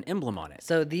doesn't have an emblem on it.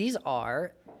 So these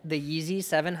are the Yeezy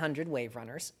 700 Wave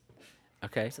Runners.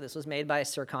 Okay. So this was made by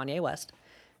Sir Kanye West.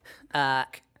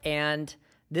 And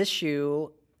this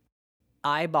shoe,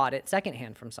 I bought it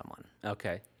secondhand from someone.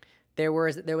 Okay. There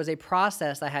was a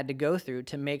process I had to go through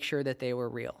to make sure that they were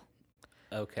real.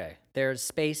 Okay. There's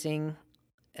spacing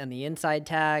on the inside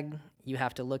tag. You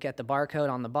have to look at the barcode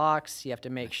on the box. You have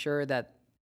to make sure that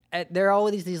there are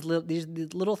always these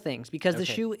little things because the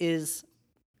Okay. shoe is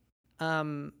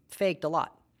faked a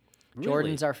lot. Really?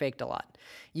 Jordans are faked a lot.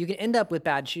 You can end up with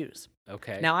bad shoes.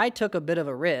 Okay. Now, I took a bit of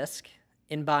a risk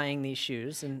in buying these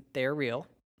shoes, and they're real.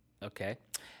 Okay.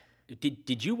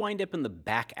 Did you wind up in the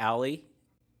back alley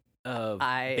of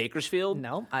Bakersfield?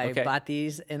 No, I Okay. bought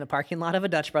these in the parking lot of a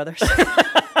Dutch Brothers.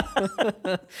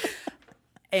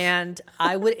 And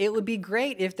it would be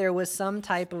great if there was some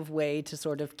type of way to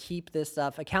sort of keep this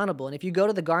stuff accountable. And if you go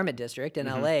to the garment district in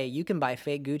LA, you can buy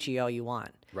fake Gucci all you want.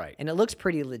 Right. And it looks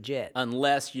pretty legit.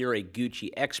 Unless you're a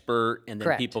Gucci expert and then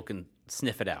Correct. people can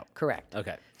sniff it out. Correct.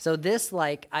 Okay. So this,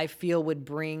 I feel would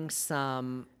bring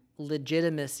some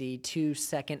legitimacy to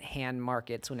secondhand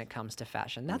markets when it comes to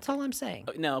fashion. That's all I'm saying.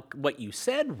 Now, what you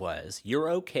said was you're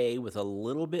okay with a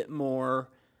little bit more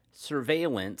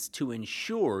surveillance to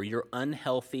ensure your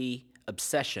unhealthy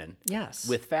obsession Yes.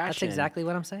 with fashion That's exactly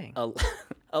what I'm saying.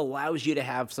 allows you to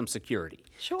have some security.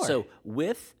 Sure. So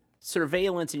with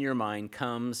surveillance in your mind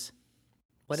comes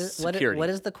security. What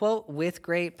is the quote? With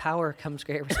great power comes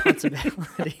great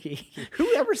responsibility.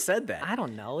 Whoever said that? I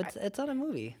don't know. It's on a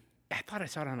movie. I thought I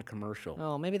saw it on a commercial.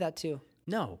 Oh, maybe that too.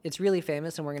 No, It's really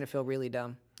famous, and we're gonna feel really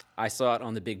dumb. I saw it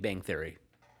on The Big Bang Theory.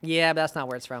 Yeah, but that's not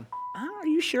where it's from. Are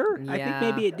you sure? I think Yeah.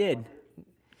 maybe it did.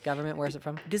 Government, where's it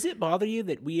from? Does it bother you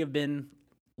that we have been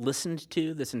listened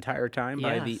to this entire time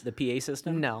by Yes. the PA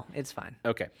system? No, it's fine.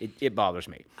 Okay, it bothers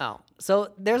me. Oh,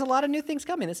 so there's a lot of new things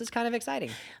coming. This is kind of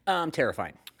exciting.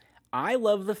 Terrifying. I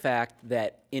love the fact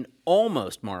that in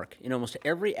almost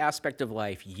every aspect of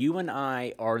life, you and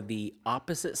I are the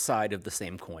opposite side of the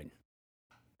same coin.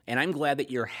 And I'm glad that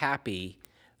you're happy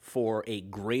for a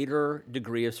greater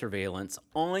degree of surveillance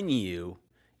on you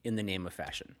in the name of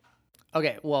fashion.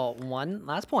 Okay, well, one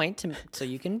last point so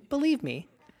you can believe me.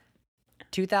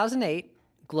 2008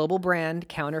 Global Brand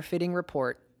Counterfeiting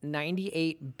Report,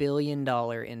 $98 billion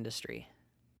industry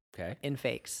Okay. in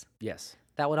fakes. Yes.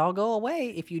 That would all go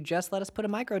away if you just let us put a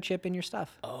microchip in your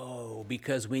stuff. Oh,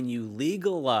 because when you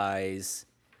legalize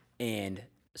and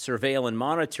surveil and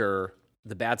monitor,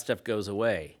 the bad stuff goes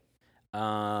away.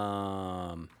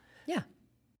 Yeah,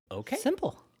 Okay.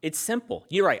 simple. It's simple.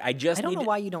 You're right. I don't know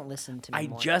why you don't listen to me I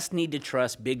more. just need to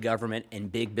trust big government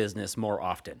and big business more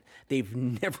often. They've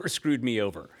never screwed me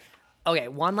over. Okay,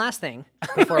 one last thing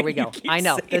before we go. keep I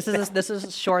know saying this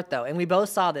is short though, and we both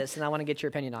saw this, and I want to get your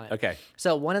opinion on it. Okay.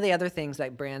 So one of the other things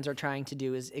that brands are trying to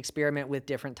do is experiment with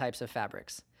different types of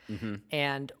fabrics.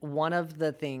 And one of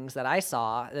the things that I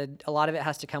saw, a lot of it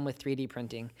has to come with 3D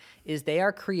printing, is they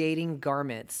are creating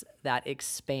garments that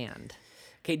expand.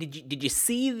 Okay, did you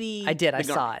see the I did. the I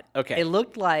saw it. Okay. It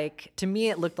looked like, to me,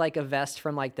 it looked like a vest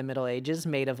from like the Middle Ages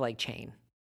made of like chain.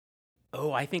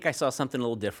 Oh, I think I saw something a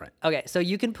little different. Okay, so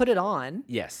you can put it on,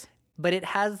 Yes. but it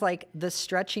has like the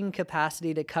stretching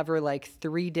capacity to cover like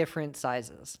 3 different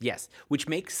sizes, Yes, which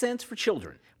makes sense for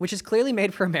children. which is clearly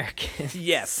made for Americans.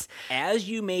 Yes. As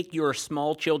you make your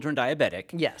small children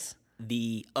diabetic, Yes.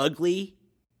 the ugly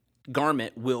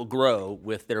garment will grow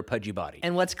with their pudgy body.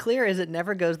 And what's clear is it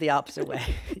never goes the opposite way.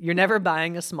 You're never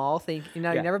buying a small thing, you're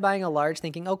never buying a large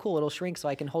thinking, oh, cool, it'll shrink so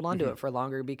I can hold on to it for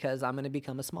longer because I'm going to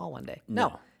become a small one day.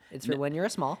 No. It's for when you're a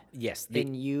small. Yes.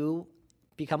 Then you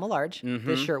become a large.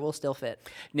 This shirt will still fit.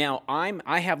 Now,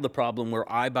 I have the problem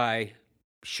where I buy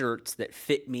shirts that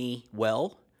fit me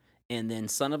well, and then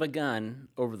son of a gun,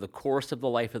 over the course of the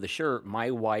life of the shirt, my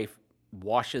wife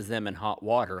washes them in hot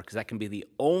water because that can be the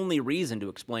only reason to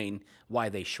explain why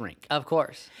they shrink. Of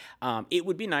course. It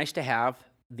would be nice to have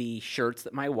the shirts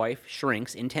that my wife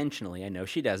shrinks intentionally. I know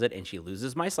she does it, and she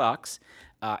loses my socks.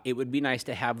 It would be nice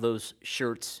to have those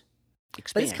shirts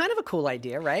expand. But it's kind of a cool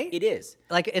idea, right? It is.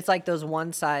 Like it's like those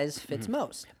one size fits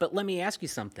most. But let me ask you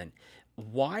something.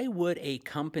 Why would a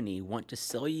company want to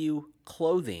sell you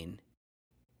clothing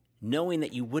knowing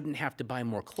that you wouldn't have to buy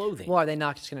more clothing? Well, are they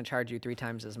not just going to charge you 3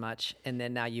 times as much? And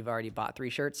then now you've already bought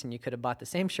 3 shirts and you could have bought the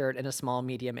same shirt in a small,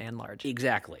 medium, and large.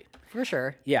 Exactly. For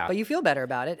sure. Yeah. But you feel better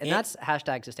about it. And that's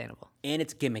hashtag sustainable. And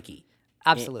it's gimmicky.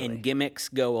 Absolutely. And gimmicks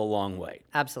go a long way.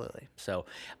 Absolutely. So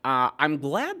I'm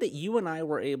glad that you and I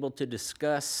were able to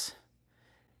discuss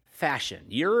fashion.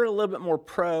 You're a little bit more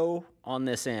pro on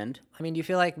this end. I mean, do you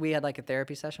feel like we had like a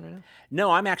therapy session right now?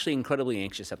 No, I'm actually incredibly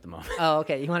anxious at the moment. Oh,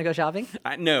 okay. You want to go shopping?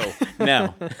 No.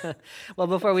 Well,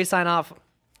 before we sign off,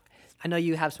 I know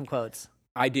you have some quotes.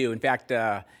 I do. In fact,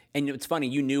 and it's funny,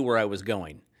 you knew where I was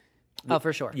going. Oh,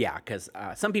 for sure. Yeah, because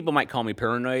some people might call me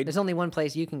paranoid. There's only one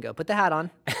place you can go. Put the hat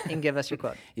on and give us your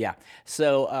quote. Yeah.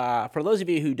 So for those of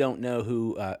you who don't know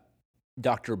who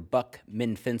Dr.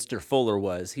 Buckminster Fuller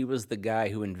was, he was the guy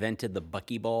who invented the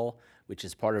buckyball, which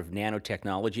is part of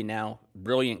nanotechnology now.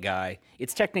 Brilliant guy.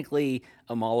 It's technically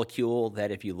a molecule that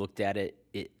if you looked at it,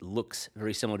 it looks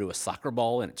very similar to a soccer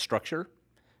ball in its structure.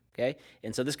 Okay?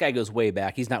 And so this guy goes way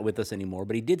back. He's not with us anymore,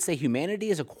 but he did say humanity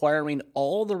is acquiring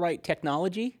all the right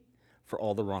technology for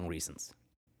all the wrong reasons.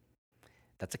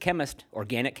 That's a chemist,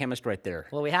 organic chemist right there.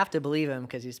 Well, we have to believe him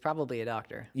because he's probably a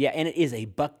doctor. Yeah, and it is a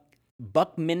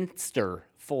Buckminster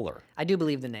Fuller. I do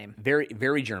believe the name. Very,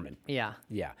 very German. Yeah.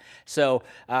 Yeah. So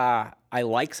I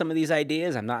like some of these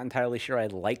ideas. I'm not entirely sure I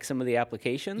like some of the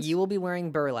applications. You will be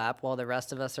wearing burlap while the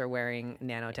rest of us are wearing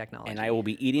nanotechnology. And I will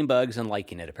be eating bugs and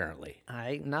liking it, apparently.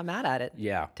 I'm not mad at it.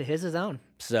 Yeah. To his own.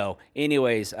 So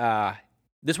anyways,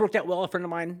 this worked out well. A friend of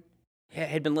mine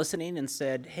had been listening and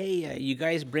said, hey, you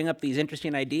guys bring up these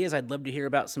interesting ideas. I'd love to hear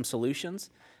about some solutions.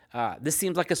 This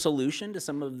seems like a solution to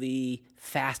some of the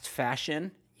fast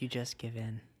fashion. You just give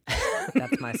in.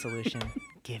 That's my solution.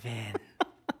 Give in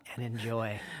and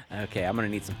enjoy. Okay, I'm going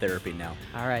to need some therapy now.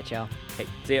 All right, y'all. Okay,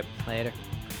 see ya. Later.